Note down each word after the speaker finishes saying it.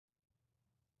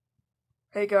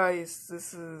Hey guys,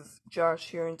 this is Josh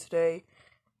here, and today,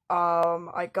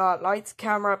 I got Lights,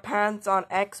 Camera, Pants on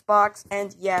Xbox,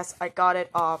 and yes, I got it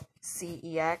off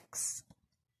CEX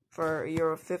for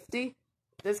 €1.50.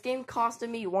 This game costed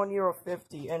me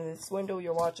 €1.50, and in this window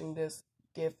you're watching this,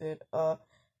 give it a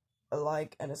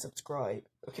like and a subscribe.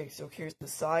 Okay, so here's the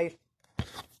side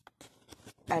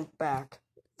and back.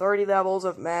 30 levels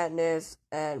of madness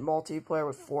and multiplayer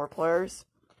with 4 players.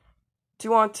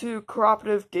 2-on-2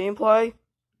 cooperative gameplay.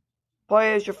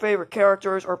 Play as your favorite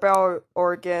characters or battle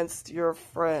or against your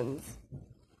friends.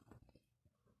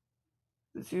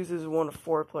 This uses 1 to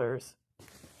 4 players.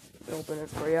 Open it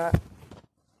for you.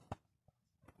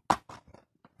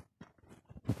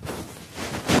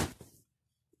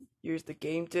 Here's the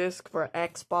game disc for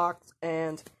Xbox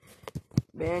and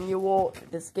manual.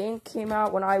 This game came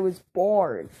out when I was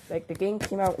born. Like, the game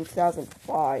came out in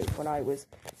 2005 when I was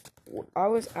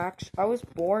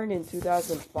born in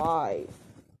 2005.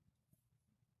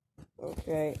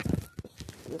 Okay,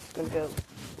 this is gonna get a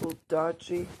little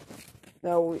dodgy.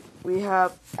 Now we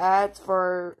have ads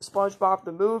for SpongeBob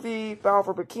the movie, Battle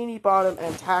for Bikini Bottom,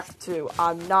 and Tak 2.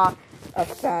 I'm not a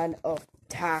fan of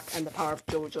Tak and the Power of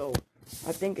JoJo.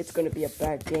 I think it's gonna be a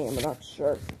bad game. I'm not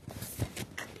sure.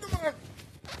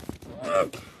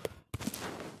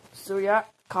 So yeah,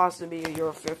 costed me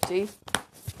 €1.50.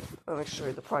 Let me show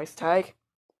you the price tag.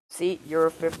 See,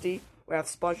 €1.50. We have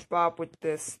SpongeBob with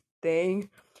this thing.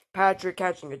 Patrick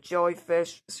catching a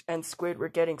jellyfish, and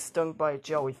Squidward getting stung by a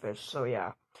jellyfish, so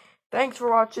yeah. Thanks for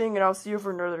watching, and I'll see you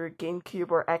for another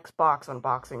GameCube or Xbox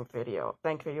unboxing video.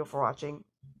 Thank you for watching.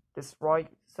 This is Roy,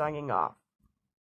 signing off.